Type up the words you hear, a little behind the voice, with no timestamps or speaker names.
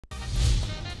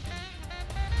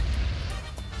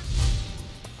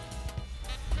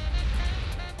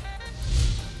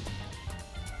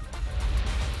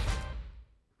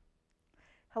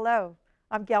Hello,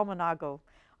 I'm Gail Manago.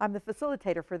 I'm the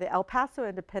facilitator for the El Paso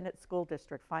Independent School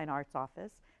District Fine Arts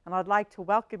Office, and I'd like to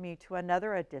welcome you to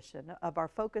another edition of our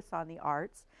Focus on the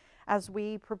Arts as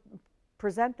we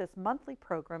present this monthly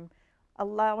program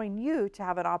allowing you to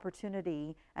have an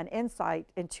opportunity and insight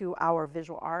into our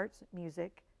visual arts,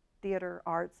 music, theater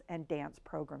arts, and dance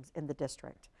programs in the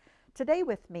district. Today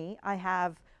with me, I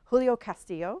have Julio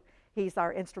Castillo. He's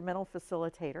our instrumental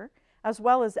facilitator, as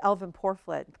well as Elvin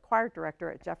Porflit, Choir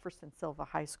Director at Jefferson Silva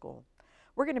High School.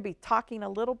 We're going to be talking a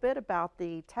little bit about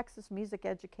the Texas Music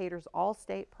Educators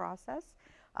All-State process.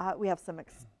 We have some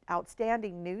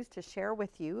outstanding news to share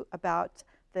with you about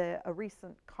the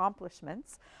recent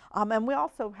accomplishments. And we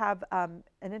also have an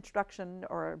introduction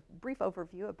or a brief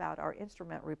overview about our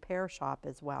instrument repair shop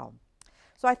as well.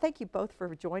 So I thank you both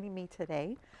for joining me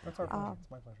today. That's our pleasure. It's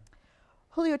my pleasure.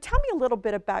 Julio, tell me a little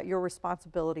bit about your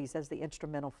responsibilities as the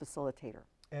instrumental facilitator.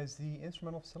 As the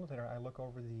instrumental facilitator, I look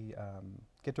over the,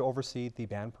 get to oversee the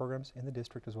band programs in the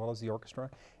district as well as the orchestra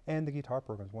and the guitar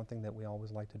programs. One thing that we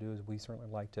always like to do is we certainly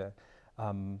like to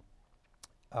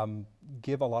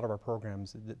give a lot of our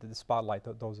programs the spotlight,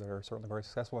 those that are certainly very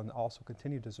successful, and also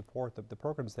continue to support the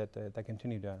programs that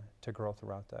continue to grow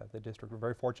throughout the district. We're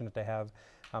very fortunate to have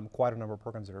quite a number of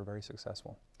programs that are very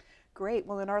successful. Great.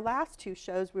 Well, in our last two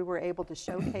shows, we were able to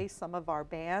showcase some of our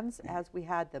bands as we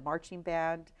had the marching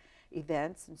band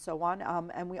events and so on.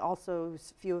 And we also,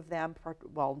 a few of them,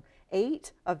 well,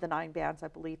 8 of the 9 bands, I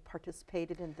believe,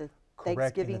 participated in the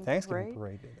Thanksgiving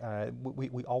Parade.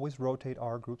 We always rotate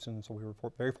our groups, and so we were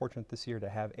very fortunate this year to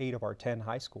have 8 of our 10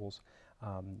 high schools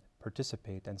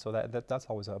participate, and so that's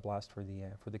always a blast for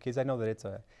the kids. I know that it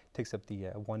takes up the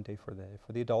one day for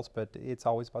the adults, but it's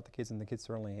always about the kids, and the kids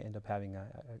certainly end up having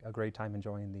a great time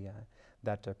enjoying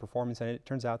that performance. And it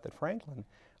turns out that Franklin,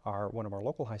 one of our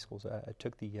local high schools,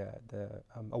 took the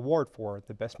award for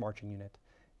the best marching unit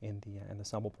in the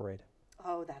ensemble parade.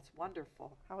 Oh, that's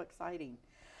wonderful! How exciting.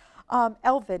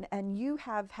 Elvin, and you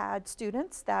have had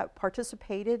students that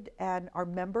participated and are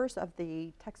members of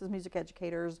the Texas Music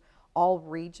Educators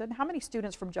All-Region. How many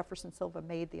students from Jefferson Silva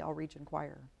made the All-Region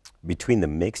Choir? Between the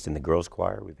mixed and the girls'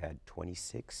 choir, we've had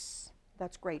 26.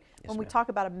 That's great. Yes, when we talk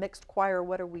about a mixed choir,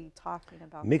 what are we talking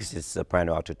about? Mixed is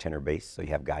soprano, alto, tenor, bass, so you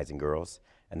have guys and girls,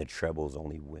 and the treble is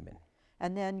only women.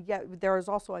 And then, yeah, there is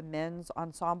also a men's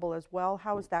ensemble as well.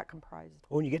 How is that comprised?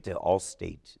 When you get to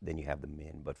All-State, then you have the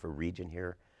men, but for region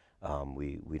here,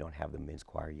 we don't have the men's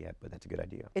choir yet, but that's a good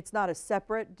idea. It's not a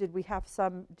separate. Did we have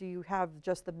some? Do you have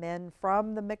just the men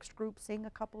from the mixed group sing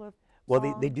a couple of Well,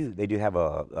 songs? they do have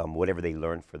a whatever they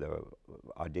learned for the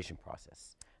audition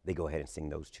process. They go ahead and sing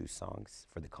those 2 songs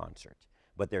for the concert,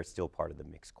 but they're still part of the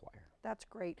mixed choir. That's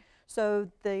great. So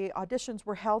the auditions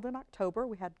were held in October.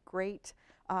 We had great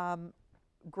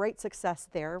success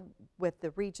there with the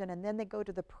region, and then they go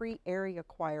to the pre-area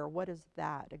choir. What is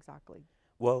that exactly?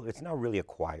 Well, it's not really a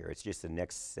choir. It's just the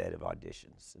next set of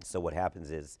auditions. And so what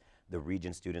happens is the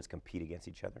region students compete against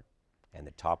each other, and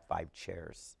the top 5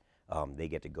 chairs, they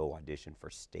get to go audition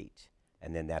for state.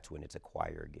 And then that's when it's a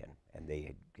choir again. And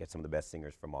they get some of the best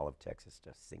singers from all of Texas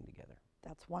to sing together.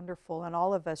 That's wonderful. And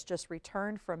all of us just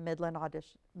returned from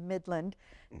Midland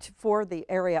for the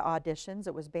area auditions.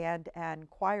 It was band and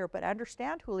choir. But I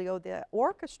understand, Julio, the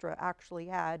orchestra actually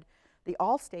had the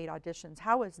all-state auditions.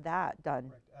 How is that done?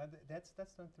 Correct.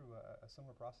 That's done through a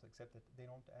similar process, except that they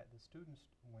don't. The students,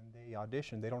 when they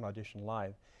audition, they don't audition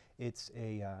live. It's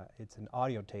an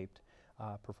audio taped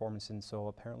performance, and so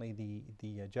apparently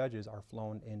the judges are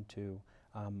flown into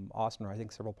Austin, or I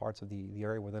think several parts of the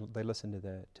area where they listen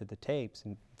to the tapes.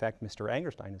 In fact, Mr.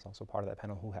 Angerstein is also part of that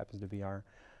panel, who happens to be our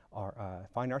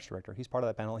Fine Arts Director. He's part of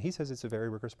that panel. He says it's a very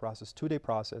rigorous process, 2-day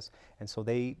process, and so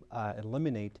they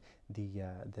eliminate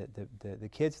the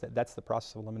kids. That's the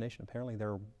process of elimination. Apparently,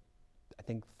 there are, I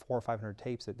think, 400 or 500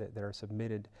 tapes that are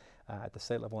submitted at the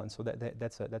state level, and so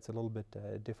that's a little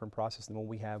bit different process than what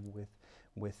we have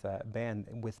with band.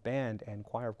 With band and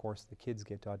choir, of course, the kids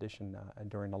get to audition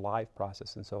during a live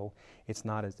process, and so it's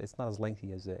not as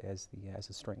lengthy as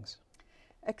the strings.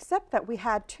 Except that we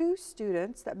had 2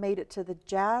 students that made it to the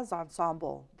jazz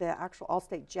ensemble, the actual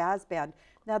all-state jazz band.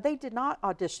 Now, they did not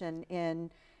audition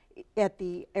at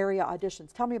the area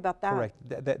auditions. Tell me about that.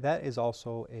 Correct. That is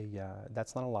also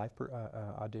that's not a live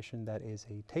audition. That is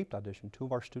a taped audition. 2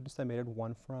 of our students that made it,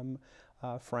 one from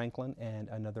Franklin, and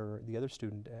the other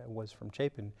student was from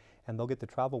Chapin, and they'll get to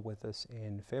travel with us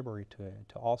in February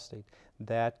to Allstate.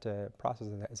 That process,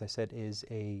 as I said, is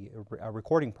a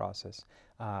recording process,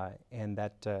 and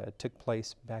that took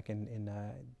place back in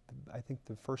I think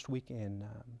the first week in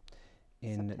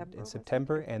was it?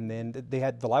 September, and then they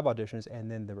had the live auditions, and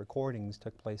then the recordings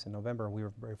took place in November. We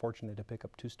were very fortunate to pick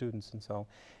up 2 students, and so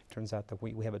it turns out that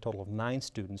we have a total of 9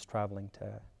 students traveling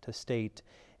to state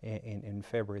in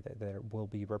February that will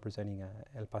be representing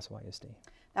El Paso ISD.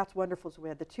 That's wonderful. So we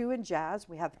had the 2 in jazz,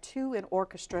 we have 2 in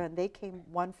orchestra, and they came,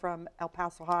 one from El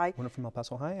Paso High. One from El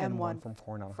Paso High and one from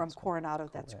Coronado. From Coronado,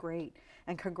 that's great.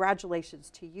 And congratulations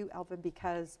to you, Elvin,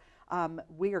 because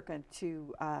we are going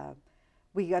to,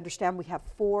 we understand we have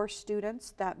 4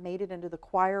 students that made it into the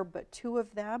choir, but 2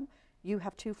 of them, you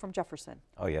have 2 from Jefferson.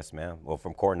 Oh, yes, ma'am. Well,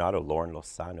 from Coronado, Lauren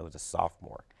Lozano is a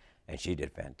sophomore, and she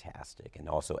did fantastic. And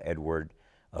also Edward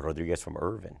Rodriguez from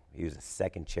Irvin. He was a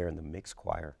 2nd chair in the mixed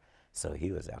choir, so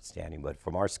he was outstanding. But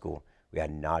from our school, we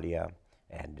had Nadia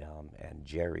and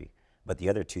Jerry. But the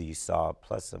other 2 you saw,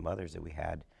 plus some others that we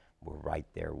had, were right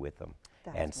there with them.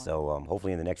 That's and so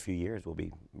hopefully in the next few years, we'll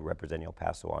be representing El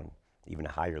Paso on even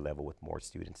a higher level with more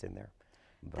students in there.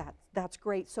 That's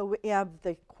great. So we have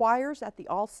the choirs at the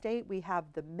All-State. We have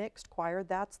the mixed choir.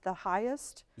 That's the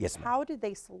highest? Yes, ma'am. How did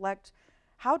they select,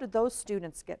 how did those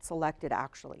students get selected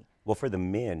actually? Well, for the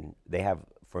men, they have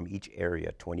from each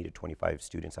area 20 to 25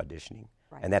 students auditioning.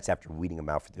 Right. And that's after weeding them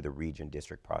out through the region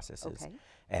district processes. Okay.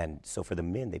 And so for the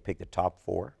men, they pick the top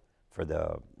 4 for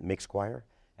the mixed choir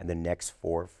and the next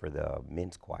 4 for the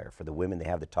men's choir. For the women, they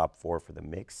have the top 4 for the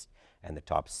mixed and the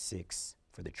top 6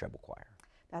 for the treble choir.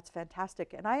 That's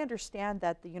fantastic. And I understand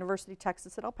that the University of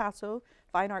Texas at El Paso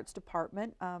Fine Arts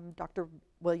Department, Dr.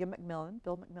 Bill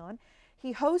McMillan,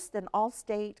 he hosts an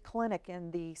all-state clinic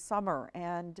in the summer.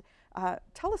 And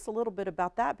tell us a little bit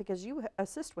about that, because you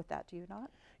assist with that, do you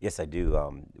not? Yes, I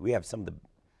do. We have some of the,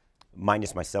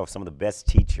 minus myself, some of the best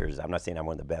teachers. I'm not saying I'm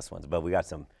one of the best ones, but we got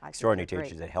some extraordinary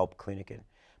teachers that help clinic it.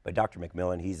 But Dr.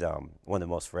 McMillan, he's one of the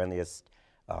most friendliest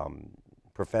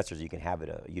professors you can have at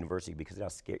a university, because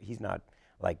he's not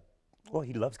like, well,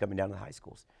 he loves coming down to the high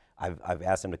schools. I've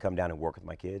asked him to come down and work with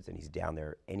my kids, and he's down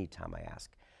there anytime I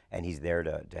ask. And he's there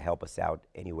to help us out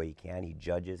any way he can. He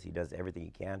judges, he does everything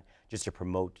he can just to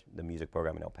promote the music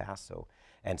program in El Paso.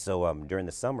 And so during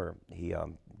the summer, he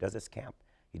does this camp.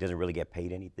 He doesn't really get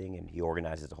paid anything, and he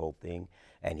organizes the whole thing,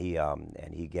 and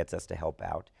he gets us to help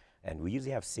out. And we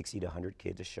usually have 60 to 100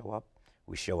 kids to show up.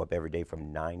 We show up every day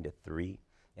from 9 to 3,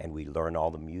 and we learn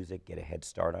all the music, get a head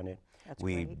start on it.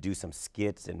 We do some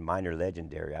skits and minor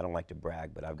legendary. I don't like to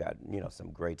brag, but I've got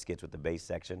some great skits with the bass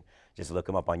section. Just look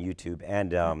them up on YouTube.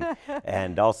 And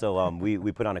and also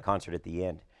we put on a concert at the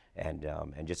end, and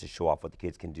just to show off what the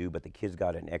kids can do. But the kids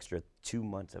got an extra 2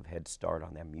 months of head start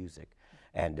on their music.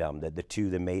 And the 2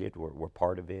 that made it were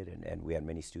part of it, and we had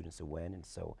many students that went. And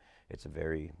so it's a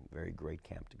very, very great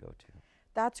camp to go to.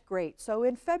 That's great. So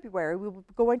in February, we will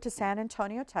be going to San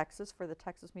Antonio, Texas for the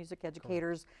Texas Music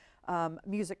Educators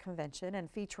Music Convention, and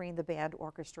featuring the band,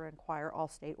 orchestra, and choir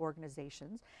all-state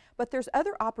organizations. But there's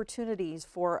other opportunities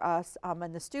for us,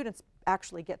 and the students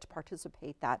actually get to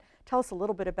participate that. Tell us a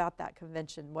little bit about that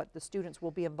convention, what the students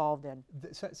will be involved in.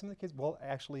 Some of the kids, well,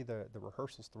 actually the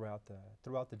rehearsals throughout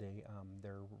the day,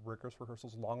 there are rigorous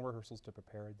rehearsals, long rehearsals to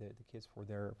prepare the kids for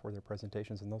their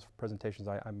presentations, and those presentations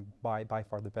I'm by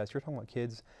far the best. You're talking about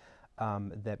kids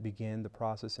that begin the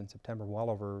process in September,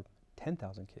 well over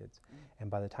 10,000 kids, and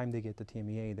by the time they get to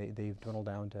TMEA, they've dwindled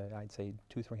down to, I'd say,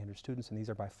 200-300 students, and these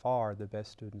are by far the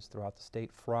best students throughout the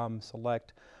state from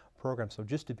select programs. So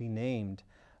just to be named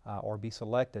or be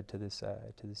selected to this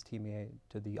TMEA,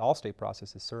 to the all-state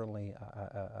process, is certainly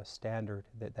a standard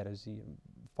that is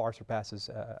far surpasses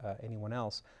anyone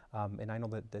else. And I know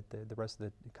that the rest of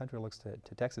the country looks to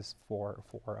Texas for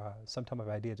some type of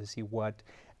idea to see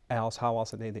how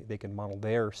else they can model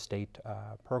their state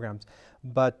programs.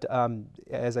 But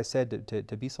as I said,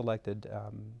 to be selected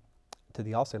to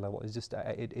the all-state level is just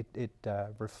it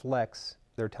reflects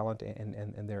their talent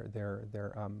and their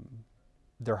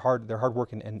hard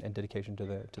work and dedication to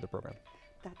the program.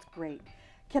 That's great.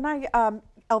 Can I,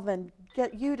 Elvin,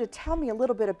 get you to tell me a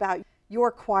little bit about your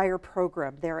choir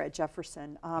program there at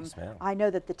Jefferson? Yes, ma'am. I know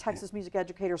that the Texas Music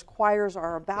Educators choirs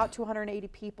are about 280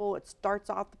 people. It starts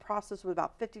off the process with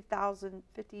about 50,000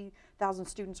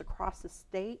 students across the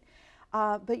state.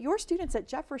 But your students at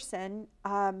Jefferson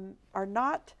are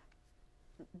not,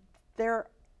 they're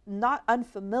not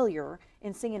unfamiliar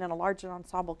in singing in a large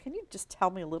ensemble. Can you just tell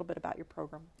me a little bit about your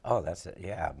program? Oh, that's it.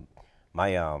 Yeah.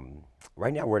 My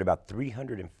right now we're at about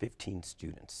 315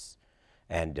 students,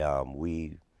 and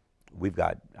we've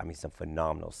got, I mean, some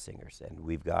phenomenal singers, and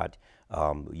we've got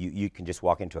you can just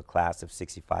walk into a class of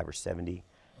 65 or 70,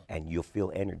 and you'll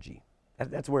feel energy.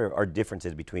 That's where our difference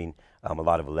is between a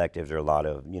lot of electives or a lot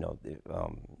of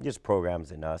just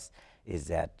programs and us, is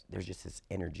that there's just this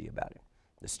energy about it.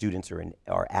 The students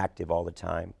are active all the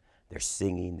time. They're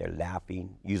singing, they're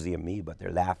laughing, usually at me, but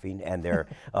they're laughing, and they're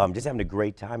just having a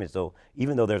great time. And so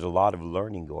even though there's a lot of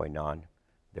learning going on,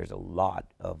 there's a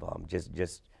lot of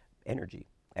just energy.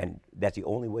 And that's the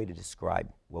only way to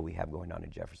describe what we have going on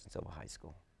in Jefferson Silva High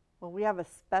School. Well, we have a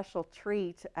special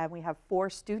treat, and we have 4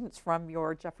 students from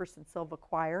your Jefferson Silva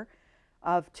Choir.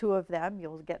 Of 2 of them,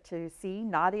 you'll get to see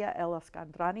Nadia El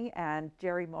Escandrani and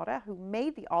Jerry Mora, who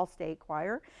made the All-State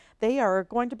Choir. They are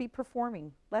going to be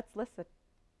performing. Let's listen.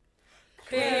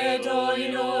 Credo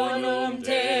in unum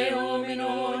Deum in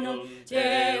unum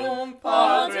Deum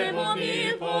Patrem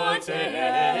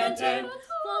omnipotente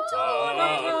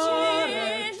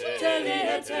Autoritatem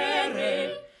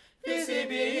Teletere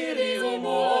Visibilium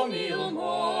omnium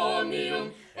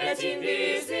omnium et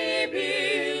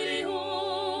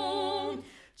invisibilium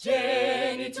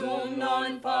Genitum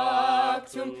non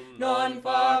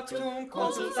factum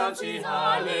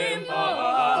consubstantialem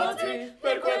Patri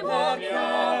perque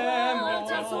omnia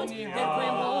facta sunt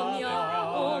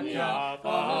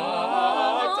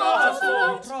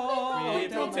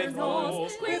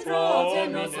qui propter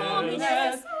nos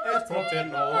homines et propter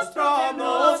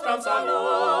nostram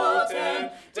salutem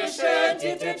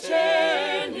descendit de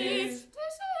celis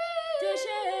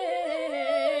descendit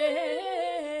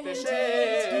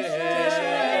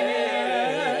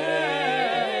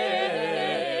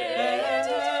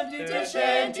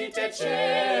de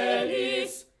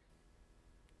celis.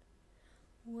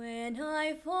 When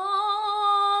I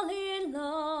fall in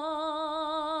love,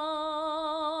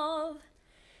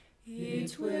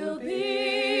 it will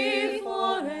be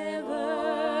forever,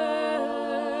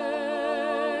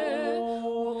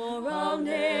 or I'll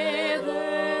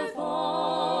never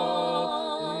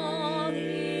fall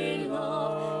in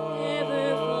love,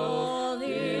 never fall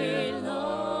in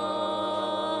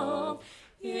love.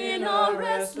 In a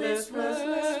restless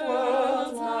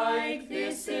world like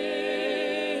this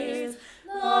is,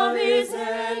 love is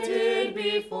ended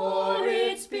before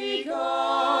it's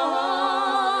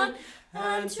begun,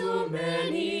 and too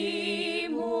many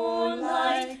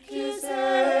moonlight kisses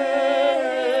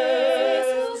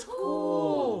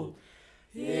cool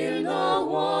in the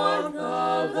warmth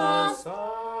of the sun.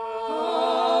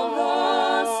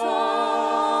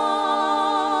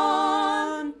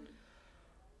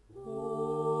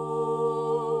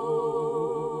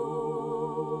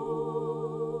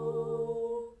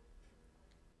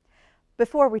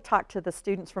 Before we talk to the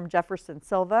students from Jefferson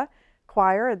Silva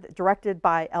Choir, directed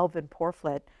by Elvin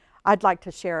Porflit, I'd like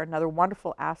to share another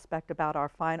wonderful aspect about our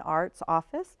Fine Arts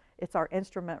office. It's our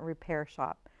instrument repair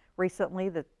shop. Recently,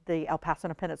 the El Paso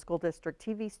Independent School District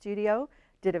TV studio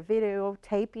did a video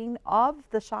taping of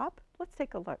the shop. Let's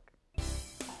take a look.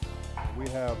 We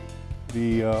have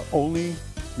the only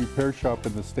repair shop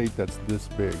in the state that's this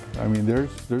big. I mean,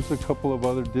 there's a couple of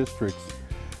other districts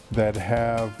that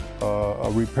have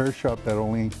a repair shop that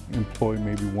only employ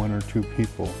maybe 1 or 2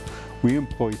 people. We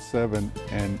employ 7,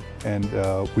 and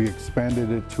we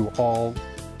expanded it to all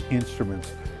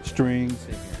instruments, strings,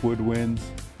 woodwinds,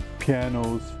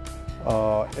 pianos,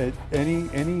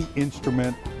 any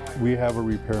instrument. We have a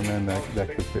repairman that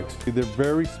could fix. They're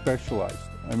very specialized.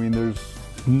 I mean, there's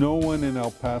no one in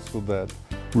El Paso that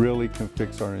really can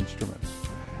fix our instruments.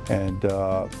 And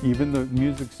even the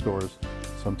music stores,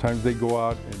 sometimes they go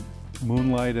out and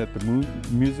moonlight at the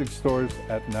music stores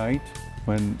at night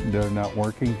when they're not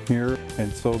working here.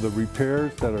 And so the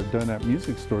repairs that are done at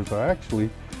music stores are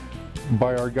actually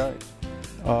by our guys.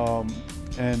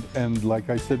 And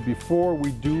like I said before, we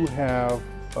do have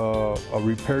a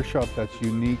repair shop that's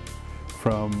unique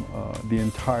from the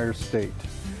entire state.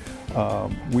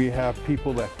 We have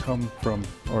people that come from,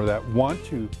 or that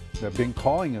have been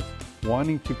calling us,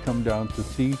 wanting to come down to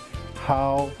see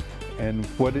how and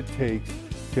what it takes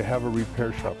to have a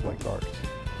repair shop like ours.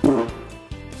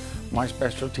 My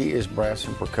specialty is brass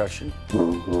and percussion.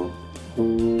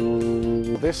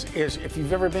 This is, if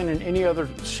you've ever been in any other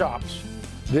shops,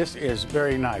 this is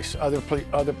very nice. Other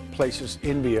places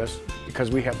envy us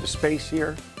because we have the space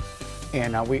here,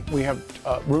 and we have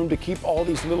room to keep all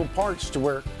these little parts to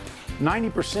where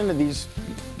 90% of these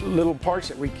little parts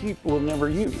that we keep we'll never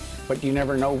use, but you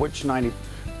never know which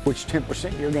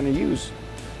 10% you're going to use.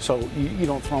 So you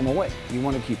don't throw them away. You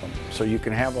want to keep them. So you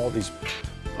can have all these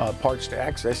parts to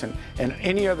access. And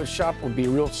any other shop would be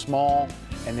real small,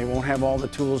 and they won't have all the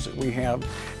tools that we have.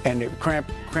 And it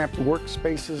cramped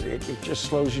workspaces, it just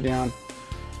slows you down.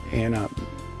 And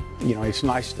you know, it's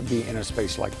nice to be in a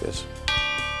space like this.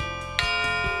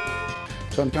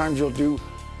 Sometimes you'll do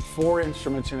 4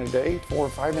 instruments in a day, 4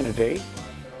 or 5 in a day.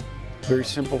 Very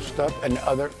simple stuff. And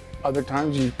other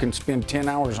times you can spend 10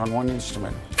 hours on one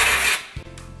instrument.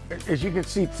 as you can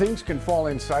see, things can fall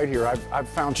inside here. I've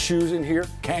found shoes in here,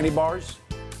 candy bars,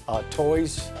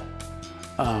 toys,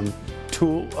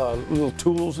 little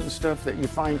tools and stuff that you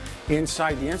find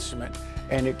inside the instrument,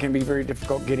 and it can be very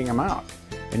difficult getting them out.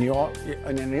 And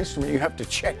in an instrument, you have to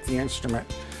check the instrument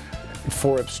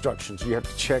for obstructions. You have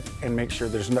to check and make sure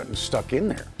there's nothing stuck in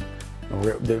there,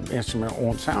 or the instrument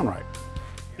won't sound right.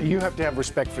 You have to have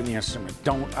respect for the instrument.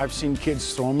 I've seen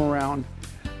kids throw them around,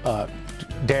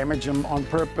 damage them on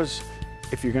purpose.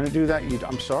 If you're going to do that,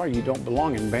 I'm sorry, you don't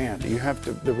belong in band. You have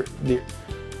to.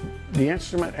 The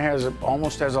instrument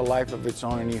almost has a life of its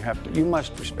own, and you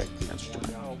must respect the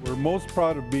instrument. We're most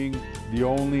proud of being the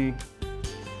only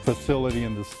facility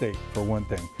in the state, for one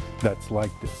thing, that's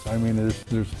like this. I mean,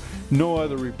 there's no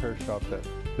other repair shop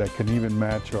that can even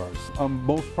match ours. I'm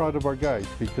most proud of our guys,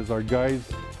 because our guys,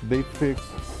 they fix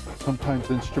sometimes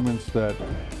instruments that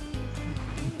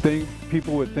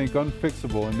people would think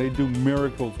unfixable, and they do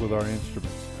miracles with our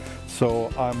instruments.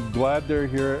 So I'm glad they're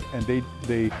here, and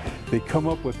they come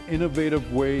up with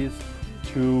innovative ways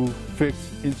to fix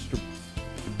instruments.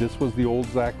 This was the old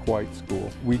Zach White School.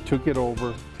 We took it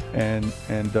over, and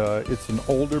it's an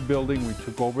older building. We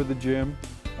took over the gym.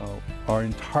 Our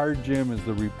entire gym is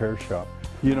the repair shop.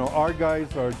 You know, our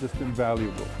guys are just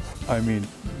invaluable. I mean,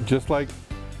 just like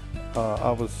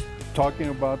I was talking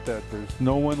about that, there's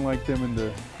no one like them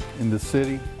in the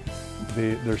city.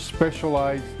 They're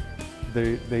specialized.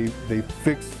 They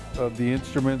fix the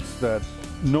instruments that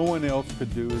no one else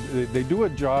could do. They do a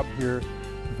job here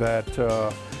that's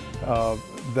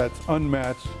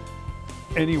unmatched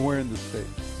anywhere in the state.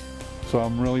 So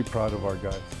I'm really proud of our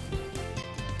guys.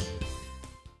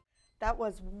 That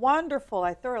was wonderful.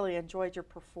 I thoroughly enjoyed your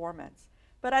performance.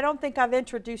 But I don't think I've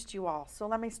introduced you all. So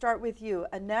let me start with you.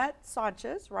 Annette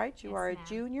Sanchez, right? You Yes, are a ma'am.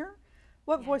 junior.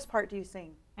 What voice part do you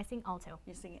sing? I sing alto.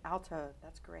 You sing alto.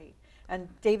 That's great. And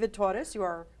David Torres, you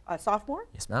are a sophomore?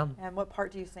 Yes, ma'am. And what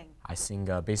part do you sing? I sing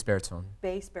bass baritone.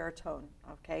 Bass baritone.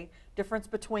 Okay. Difference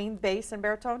between bass and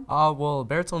baritone? Well,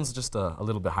 baritone's just a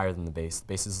little bit higher than the bass.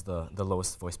 Bass is the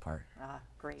lowest voice part. Ah,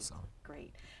 great. So.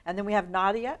 Great. And then we have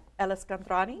Nadia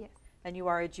Eliscandrani. Yes. And you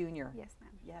are a junior. Yes, ma'am.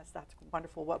 Yes, that's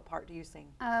wonderful. What part do you sing?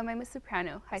 I'm a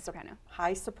soprano, high soprano.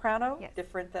 High soprano? Yes.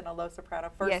 Different than a low soprano.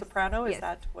 First Yes. soprano, is Yes.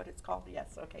 that what it's called?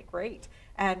 Yes, okay, great.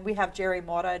 And we have Jerry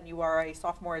Mora, and you are a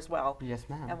sophomore as well. Yes,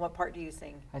 ma'am. And what part do you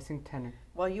sing? I sing tenor.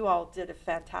 Well, you all did a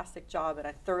fantastic job, and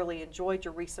I thoroughly enjoyed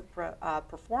your recent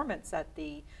performance at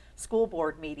the school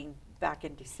board meeting back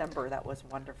in December. That was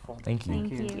wonderful. Thank you.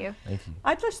 Thank you. Thank you.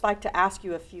 I'd just like to ask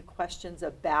you a few questions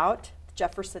about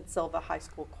Jefferson Silva High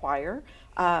School Choir.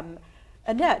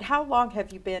 Annette, how long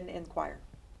have you been in choir?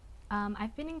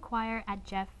 I've been in choir at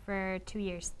Jeff for 2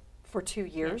 years. For 2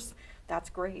 years? Yes. That's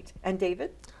great. And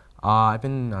David? I've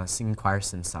been singing choir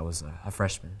since I was a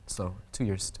freshman, so 2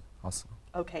 years also.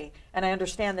 Okay, and I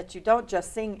understand that you don't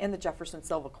just sing in the Jefferson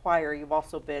Silva Choir, you've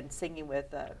also been singing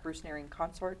with Bruce Nearing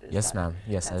Consort? Yes, ma'am.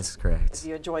 Yes, that's correct. Have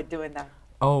you enjoyed doing that?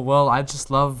 Oh, well, I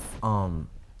just love kind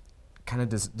of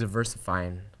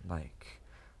diversifying, like,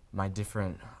 my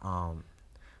different,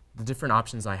 the different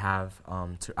options I have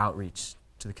to outreach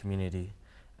to the community.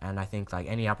 And I think, like,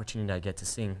 any opportunity I get to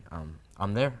sing,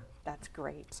 I'm there. That's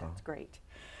great. So. That's great.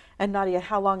 And Nadia,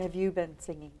 how long have you been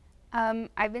singing?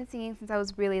 I've been singing since I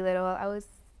was really little. I was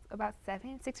about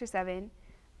 6 or 7.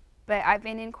 But I've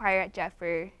been in choir at Jeff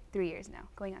for 3 years now,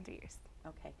 going on 3 years.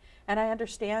 Okay. And I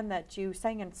understand that you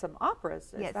sang in some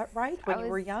operas. Is Yes. that right? When you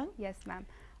were young? Yes, ma'am.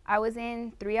 I was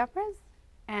in 3 operas,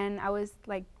 and I was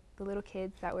like the little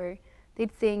kids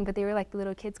they'd sing, but they were like the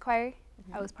little kids choir.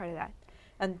 I was part of that.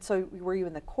 And so were you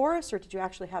in the chorus, or did you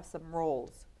actually have some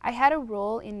roles? I had a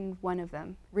role in one of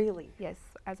them. Really? Yes,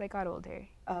 as I got older.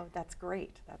 Oh, that's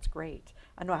great. That's great.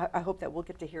 I know. I hope that we'll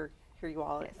get to hear you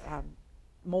all Yes.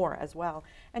 more as well.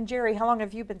 And Jerry, how long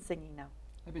have you been singing now?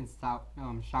 I've been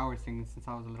shower singing since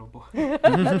I was a little boy.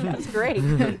 That's great.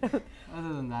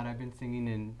 Other than that, I've been singing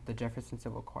in the Jefferson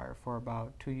Silva Choir for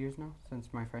about 2 years now, since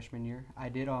my freshman year. I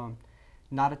did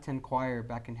not attend choir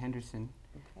back in Henderson,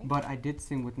 Okay. but I did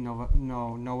sing with Noel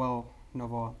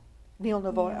Novoa. Neil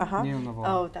Novoa, uh-huh. Neil Novoa.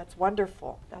 Oh, that's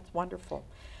wonderful. That's wonderful.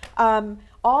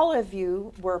 All of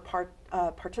you were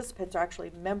participants, are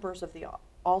actually members of the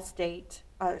All-State,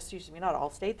 not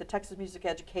All-State, the Texas Music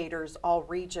Educators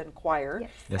All-Region Choir.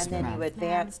 Yes. Yes, And then ma'am. you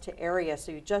advanced to area.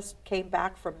 So you just came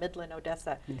back from Midland,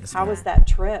 Odessa. Yes, How was ma'am. that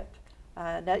trip?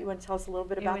 Annette, you want to tell us a little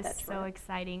bit It about was that trip? so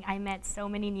exciting. I met so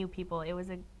many new people. It was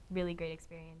a really great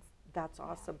experience. That's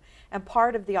awesome. And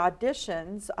part of the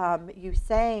auditions, you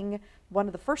sang one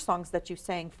of the first songs that you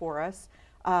sang for us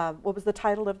What was the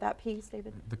title of that piece,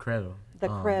 David? The Credo. The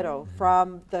Credo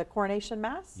from the Coronation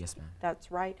Mass? Yes, ma'am.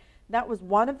 That's right. That was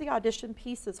one of the audition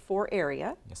pieces for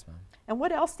area. Yes, ma'am. And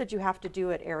what else did you have to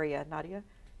do at area, Nadia?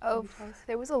 Oh,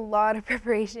 there was a lot of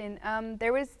preparation.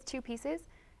 There was 2 pieces,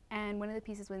 and one of the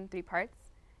pieces was in 3 parts.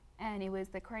 And it was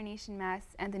the Coronation Mass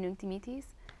and the Nunc Dimittis.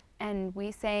 And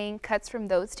we sang cuts from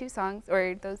those 2 songs,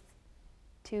 or those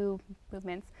 2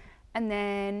 movements. And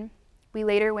then we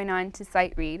later went on to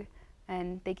sight read.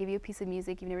 And they give you a piece of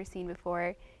music you've never seen before,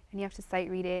 and you have to sight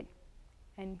read it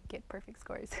and get perfect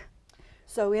scores.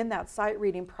 So in that sight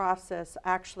reading process,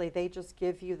 actually, they just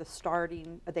give you the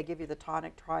starting, they give you the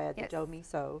tonic triad, Yes. the do, mi,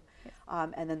 so, Yes.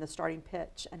 and then the starting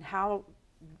pitch. And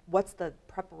what's the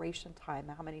preparation time?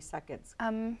 How many seconds?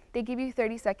 They give you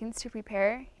 30 seconds to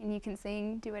prepare, and you can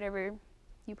sing, do whatever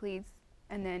you please,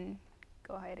 and then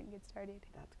go ahead and get started.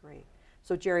 That's great.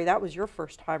 So Jerry, that was your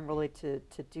first time really to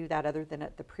do that, other than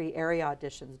at the pre-area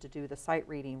auditions, to do the sight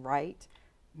reading, right?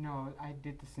 No, I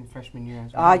did this in freshman year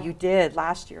as well. Ah, you did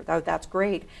last year. That's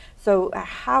great. So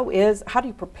how do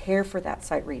you prepare for that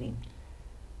sight reading?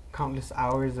 Countless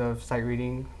hours of sight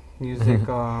reading, music,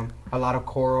 a lot of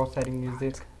choral setting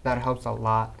music. That helps a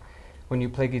lot. When you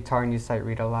play guitar and you sight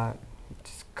read a lot,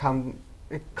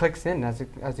 it clicks in as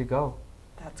you go.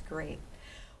 That's great.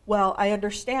 Well, I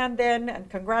understand then, and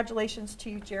congratulations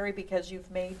to you, Jerry, because you've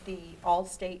made the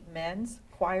All-State Men's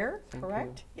Choir,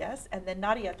 correct? Yes. And then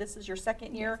Nadia, this is your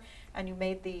second year, and you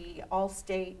made the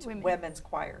All-State Women's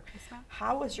Choir. Yes,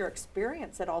 How was your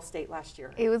experience at All-State last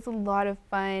year? It was a lot of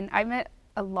fun. I met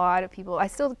a lot of people. I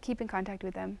still keep in contact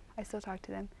with them. I still talk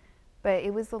to them. But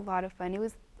it was a lot of fun. It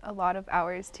was a lot of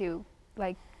hours too,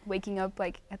 like waking up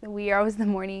like at the wee hours in the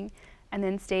morning and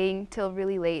then staying till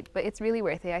really late. But it's really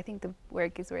worth it. I think the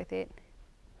work is worth it.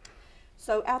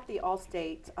 So at the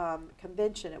All-State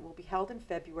Convention, it will be held in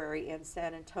February in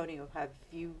San Antonio. Have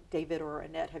you, David or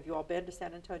Annette, have you all been to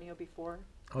San Antonio before?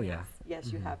 Oh, yeah.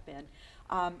 Yes, you have been.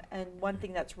 And one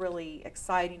thing that's really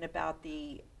exciting about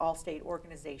the All-State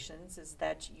organizations is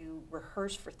that you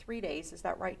rehearse for 3 days. Is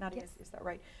that right, Nadia? Yes. Is that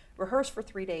right? Rehearse for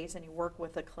 3 days and you work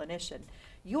with a clinician.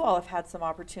 You all have had some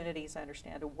opportunities, I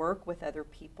understand, to work with other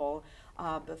people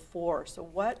before. So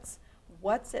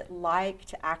what's it like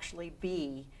to actually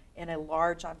be in a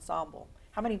large ensemble?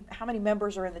 How many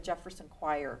members are in the Jefferson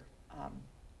Choir?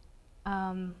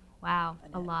 Wow,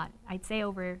 a lot. I'd say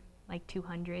over like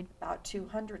 200. About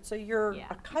 200. So you're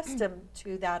accustomed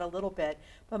to that a little bit,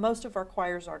 but most of our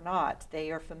choirs are not.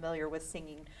 They are familiar with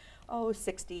singing,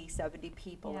 60, 70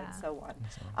 people and so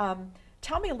on.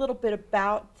 Tell me a little bit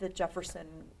about the Jefferson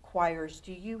choirs.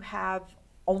 Do you have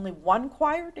only one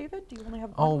choir, David? Do you only have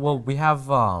one? Oh, well, we have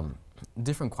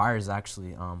different choirs,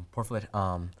 actually.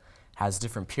 Porflit has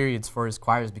different periods for his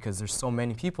choirs because there's so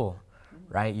many people,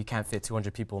 right? You can't fit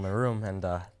 200 people in a room and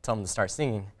tell them to start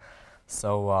singing.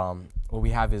 So what we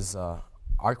have is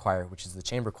our choir, which is the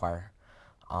chamber choir.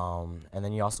 And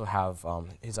then you also have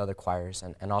his other choirs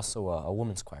and also a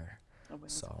women's choir. A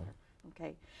women's choir.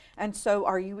 Okay. And so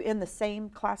are you in the same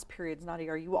class periods,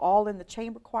 Nadia? Are you all in the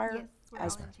chamber choir? Yes, we're all in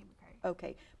the chamber choir.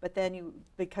 Okay. But then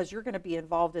because you're going to be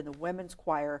involved in the women's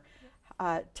choir,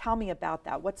 tell me about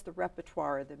that. What's the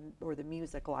repertoire or the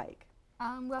music like?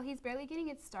 Well, he's barely getting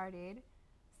it started.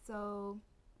 So,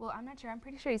 well, I'm not sure. I'm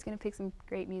pretty sure he's going to pick some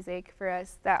great music for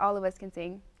us that all of us can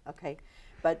sing. Okay.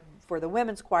 But for the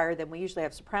women's choir, then we usually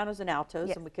have sopranos and altos,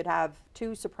 Yes. and we could have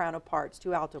 2 soprano parts,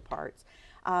 2 alto parts.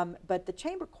 But the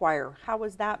chamber choir, how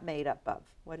is that made up of?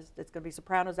 It's going to be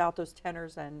sopranos, altos,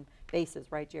 tenors, and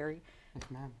basses, right, Jerry? Yes,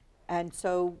 ma'am. And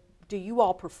so do you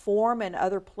all perform in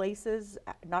other places,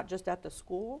 not just at the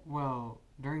school? Well,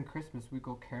 during Christmas we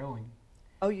go caroling.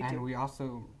 Oh, you and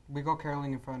do? we go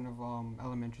caroling in front of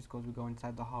elementary schools. We go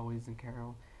inside the hallways and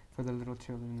carol for the little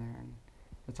children there, and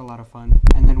it's a lot of fun.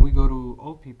 And then we go to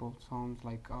old people's homes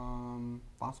like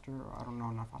foster, I don't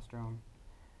know, not foster home.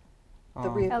 The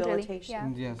rehabilitation.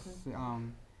 Elderly, yeah. Yes,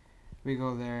 we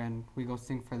go there and we go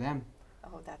sing for them.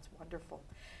 Oh, that's wonderful.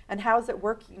 And how's it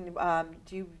working?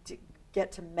 Do you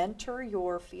get to mentor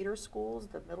your feeder schools,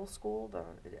 the middle school?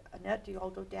 Annette, do you all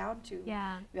go down to?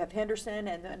 Yeah. You have Henderson,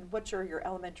 and then what's your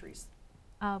elementaries?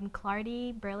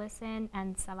 Clardy, Burleson,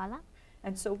 and Zavala.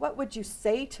 And so what would you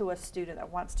say to a student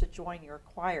that wants to join your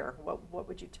choir? What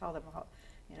would you tell them?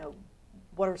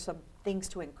 What are some things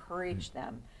to encourage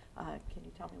them? Can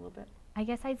you tell me a little bit? I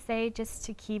guess I'd say just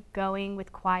to keep going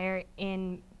with choir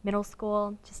in middle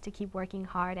school, just to keep working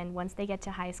hard, and once they get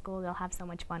to high school, they'll have so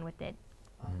much fun with it.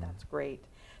 Oh, that's great.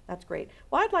 That's great.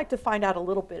 Well, I'd like to find out a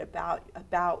little bit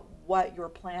about what your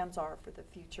plans are for the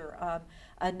future.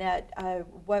 Annette,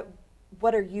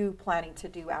 what are you planning to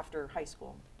do after high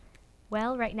school?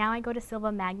 Well, right now I go to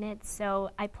Silva Magnet,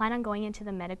 so I plan on going into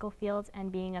the medical field and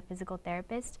being a physical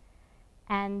therapist.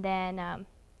 And then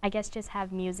I guess just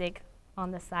have music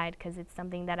on the side because it's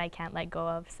something that I can't let go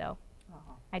of, so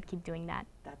I'd keep doing that.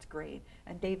 That's great.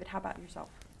 And David, how about yourself?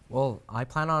 Well, I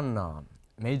plan on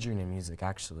majoring in music,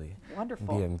 actually.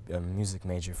 Wonderful. Be a music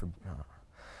major for.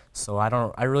 So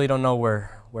I really don't know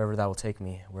wherever that will take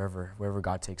me. Wherever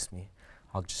God takes me,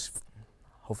 I'll just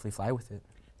hopefully fly with it.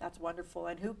 That's wonderful.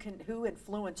 And who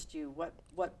influenced you?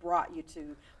 What brought you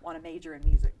to want to major in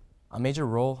music? A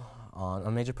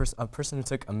person who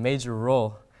took a major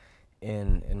role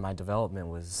in my development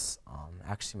was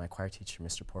actually my choir teacher,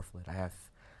 Mr. Porflit.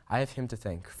 I have him to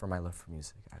thank for my love for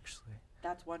music, actually.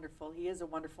 That's wonderful. He is a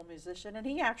wonderful musician, and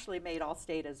he actually made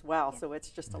All-State as well, so it's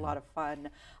just a lot of fun.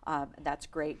 That's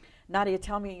great. Nadia,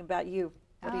 tell me about you.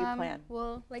 What do you plan?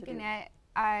 Well, like Annette,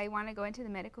 I want to go into the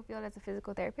medical field as a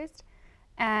physical therapist,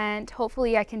 and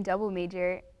hopefully I can double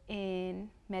major in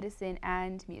medicine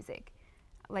and music.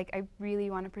 Like, I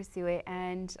really want to pursue it,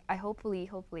 and I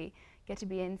hopefully get to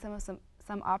be in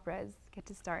some operas, get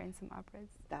to star in some operas.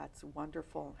 That's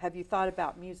wonderful. Have you thought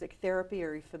about music therapy?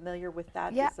 Are you familiar with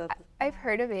that? Yeah, I've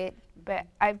heard of it, but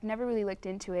I've never really looked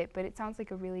into it, but it sounds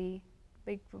like a really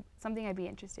something I'd be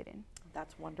interested in.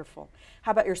 That's wonderful.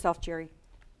 How about yourself, Jerry?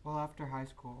 Well, after high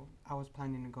school, I was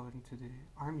planning to go into the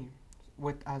Army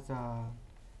as a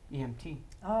EMT.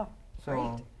 Oh, so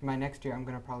great. My next year, I'm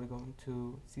going to probably go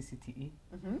into CCTE.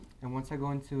 And once I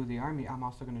go into the Army, I'm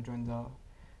also going to join the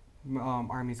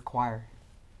Army's choir,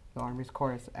 the Army's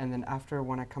chorus. And then after,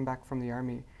 when I come back from the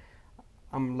Army,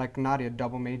 I'm like Nadia,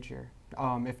 double major.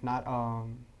 If not,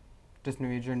 just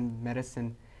major in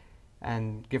medicine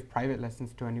and give private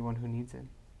lessons to anyone who needs it.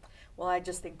 Well, I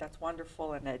just think that's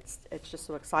wonderful, and it's just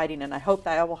so exciting, and I hope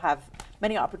that I will have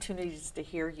many opportunities to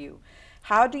hear you.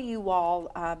 How do you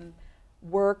all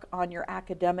work on your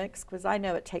academics? Because I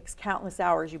know it takes countless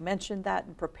hours. You mentioned that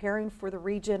in preparing for the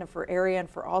region and for area and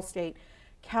for All-State,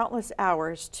 countless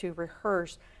hours to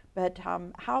rehearse. But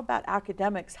how about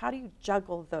academics? How do you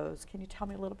juggle those? Can you tell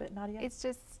me a little bit, Nadia? It's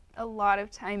just a lot of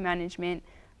time management.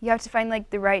 You have to find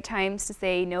like the right times to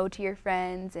say no to your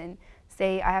friends and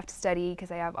say I have to study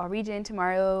because I have all region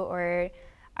tomorrow, or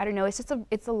I don't know. It's just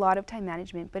it's a lot of time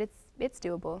management, but it's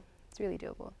doable. It's really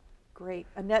doable. Great.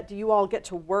 Annette, do you all get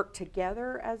to work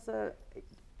together as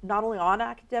not only on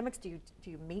academics? Do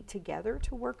you meet together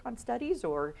to work on studies,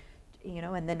 or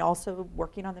and then also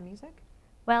working on the music?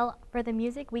 Well, for the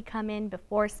music, we come in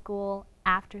before school,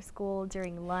 after school,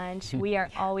 during lunch. We are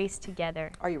always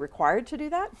together. Are you required to do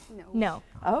that? No.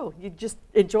 Oh, you just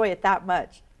enjoy it that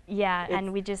much. Yeah,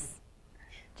 and we just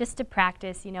to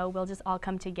practice, we'll just all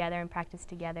come together and practice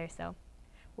together, so.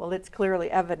 Well, it's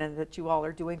clearly evident that you all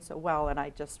are doing so well, and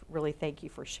I just really thank you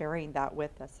for sharing that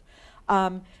with us.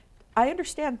 I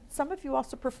understand some of you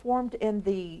also performed in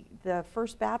the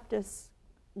First Baptist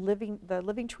Living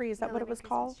Tree, is that what it was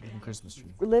called? Living Christmas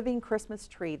Tree. Living Christmas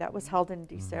Tree, that was held in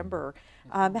December.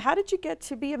 How did you get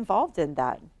to be involved in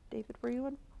that? David, were you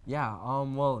in? Yeah,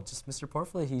 well, just Mr.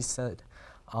 Porflit, he said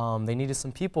they needed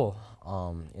some people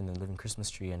in the Living Christmas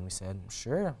Tree, and we said,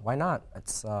 sure, why not?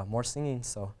 It's more singing,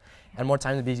 and more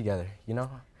time to be together,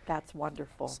 That's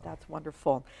wonderful, that's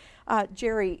wonderful.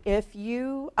 Jerry, if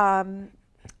you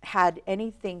had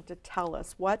anything to tell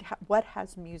us, what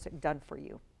has music done for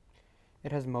you?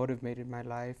 It has motivated my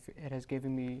life. It has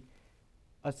given me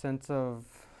a sense of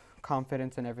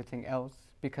confidence in everything else,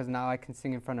 because now I can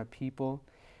sing in front of people,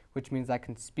 which means I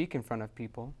can speak in front of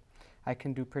people. I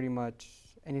can do pretty much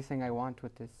anything I want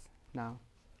with this now.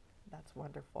 That's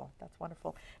wonderful. That's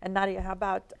wonderful. And Nadia, how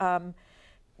about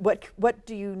what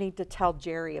do you need to tell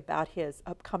Jerry about his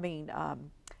upcoming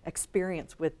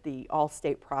experience with the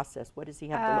All-State process? What does he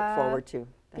have to look forward to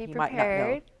that he might not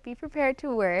know? Be prepared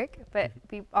to work, but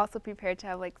be also prepared to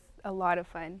have like a lot of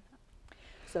fun.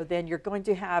 So then you're going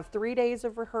to have 3 days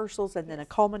of rehearsals and then a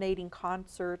culminating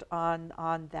concert on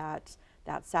that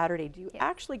Saturday. Do you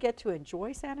actually get to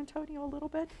enjoy San Antonio a little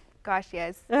bit? Gosh,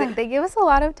 yes. They give us a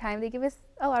lot of time. They give us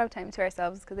a lot of time to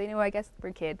ourselves because they know, I guess,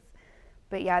 we're kids.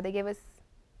 But yeah, they give us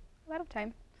a lot of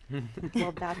time.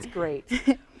 Well, that's great.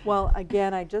 Well,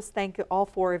 again, I just thank all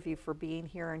four of you for being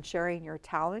here and sharing your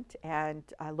talent, and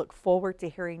I look forward to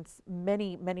hearing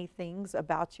many, many things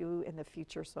about you in the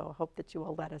future, so I hope that you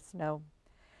will let us know.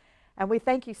 And we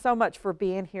thank you so much for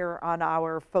being here on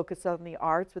our Focus on the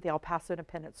Arts with the El Paso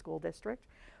Independent School District.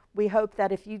 We hope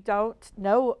that if you don't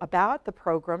know about the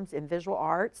programs in visual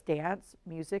arts, dance,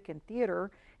 music, and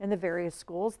theater in the various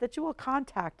schools, that you will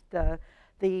contact the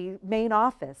main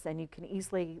office, and you can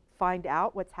easily find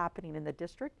out what's happening in the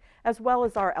district, as well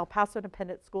as our El Paso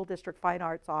Independent School District Fine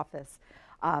Arts office.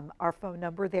 Our phone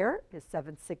number there is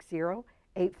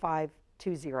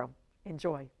 760-8520.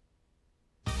 Enjoy.